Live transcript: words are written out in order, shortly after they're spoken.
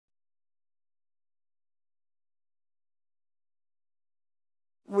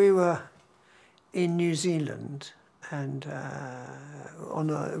we were in New Zealand and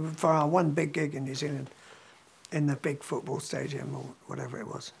for our one big gig in New Zealand, in the big football stadium or whatever it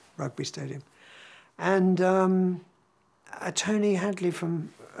was, rugby stadium. And Tony Hadley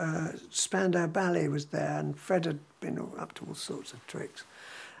from Spandau Ballet was there, and Fred had been up to all sorts of tricks.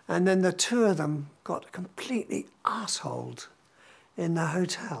 And then the two of them got completely arseholed in the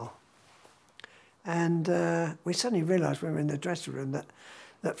hotel. And we suddenly realised when we were in the dressing room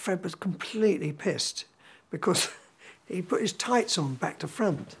that Fred was completely pissed because he put his tights on back to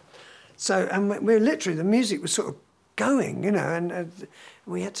front. So, and we're literally, the music was sort of going, you know, and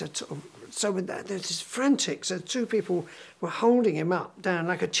we had to sort of, so with that, there's this frantic, so two people were holding him up, down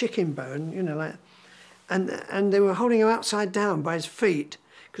like a chicken bone, you know, like, and they were holding him upside down by his feet,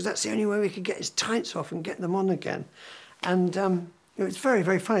 because that's the only way we could get his tights off and get them on again. And it was very,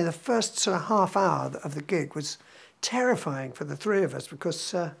 very funny. The first sort of half hour of the gig was terrifying for the three of us,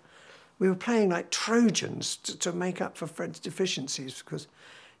 because we were playing like Trojans to make up for Fred's deficiencies, because,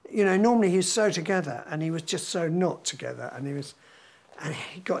 you know, normally he was so together, and he was just so not together, and he was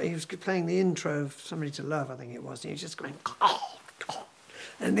playing the intro of Somebody to Love, I think it was, and he was just going, oh, God.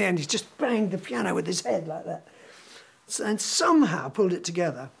 And in the end, he just banged the piano with his head like that. So, and somehow pulled it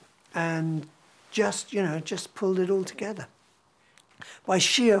together, and just, you know, just pulled it all together by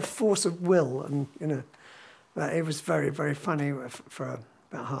sheer force of will, and, you know, it was very, very funny for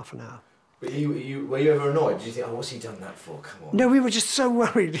about half an hour. But were you ever annoyed? Did you think, oh, what's he done that for? Come on. No, we were just so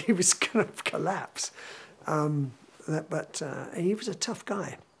worried he was going to collapse. But he was a tough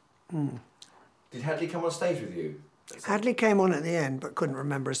guy. Mm. Did Hadley come on stage with you? Hadley came on at the end, but couldn't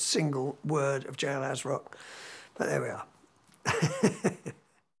remember a single word of Jailhouse Rock. But there we are.